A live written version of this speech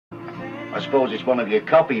I suppose it's one of your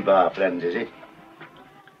copy bar friends, is it?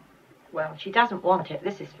 Well, she doesn't want it,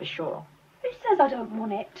 this is for sure. Who says I don't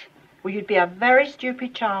want it? Well, you'd be a very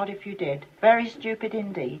stupid child if you did. Very stupid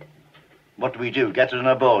indeed. What do we do? Get her an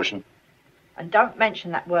abortion? And don't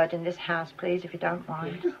mention that word in this house, please, if you don't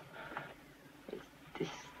mind. It's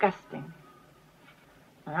disgusting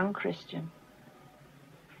and unchristian.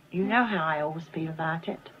 You know how I always feel about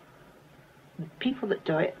it. And the people that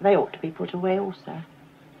do it, they ought to be put away also.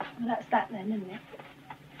 Well, that's that then, isn't it?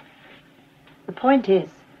 The point is,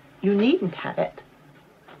 you needn't have it.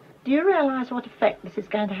 Do you realise what effect this is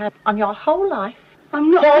going to have on your whole life?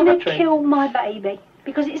 I'm not going to kill my baby.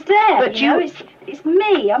 Because it's there, but you know, it's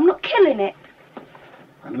me. I'm not killing it.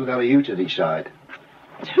 And who are you to decide?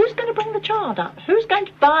 Who's going to bring the child up? Who's going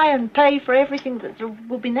to buy and pay for everything that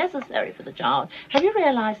will be necessary for the child? Have you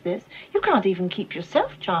realised this? You can't even keep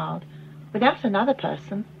yourself child without another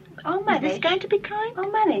person. I'll manage. Is this going to be kind?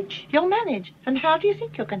 I'll manage. You'll manage. And how do you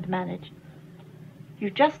think you're going to manage?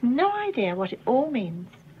 You've just no idea what it all means.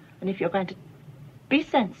 And if you're going to be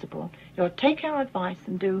sensible, you'll take our advice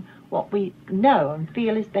and do what we know and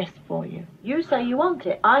feel is best for you. You say you want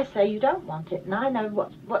it, I say you don't want it, and I know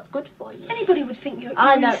what's good for you. Anybody would think you're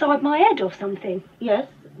inside my head or something. Yes,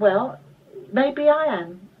 well, maybe I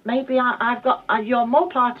am. Maybe I've got, you're more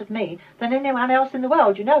part of me than anyone else in the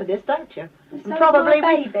world. You know this, don't you? And so probably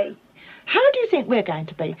my baby. How do you think we're going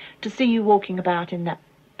to be to see you walking about in that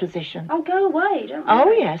position? I'll go away, don't I?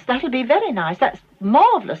 Oh, yes, that'll be very nice. That's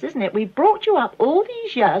marvellous, isn't it? We've brought you up all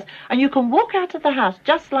these years, and you can walk out of the house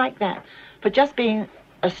just like that for just being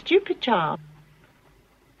a stupid child.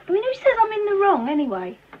 I mean, who says I'm in the wrong,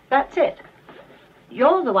 anyway? That's it.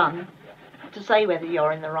 You're the one to say whether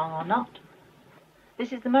you're in the wrong or not.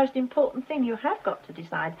 This is the most important thing you have got to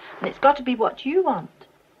decide, and it's got to be what you want.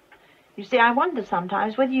 You see, I wonder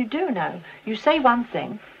sometimes whether you do know. You say one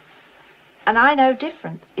thing, and I know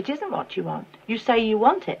different. It isn't what you want. You say you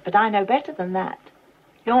want it, but I know better than that.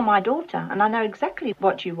 You're my daughter, and I know exactly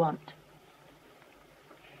what you want.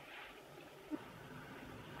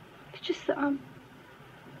 It's just that I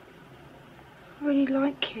really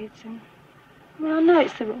like kids, and I mean, I know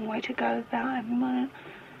it's the wrong way to go about having one,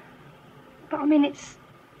 but I mean, it's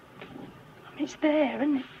there,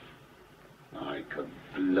 isn't it? I could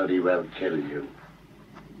bloody well kill you.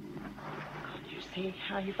 You see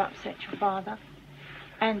how you've upset your father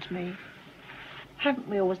and me. Haven't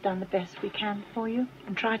we always done the best we can for you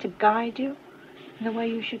and try to guide you in the way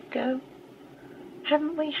you should go?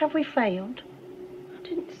 Haven't we? Have we failed? I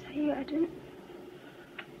didn't say you hadn't.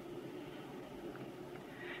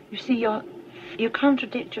 You see, you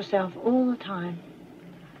contradict yourself all the time.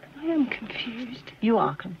 I am confused. You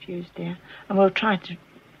are confused, dear, and we'll try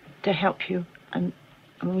to help you, and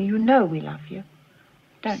you know we love you,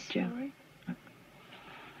 don't you? Sorry.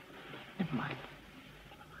 Never mind.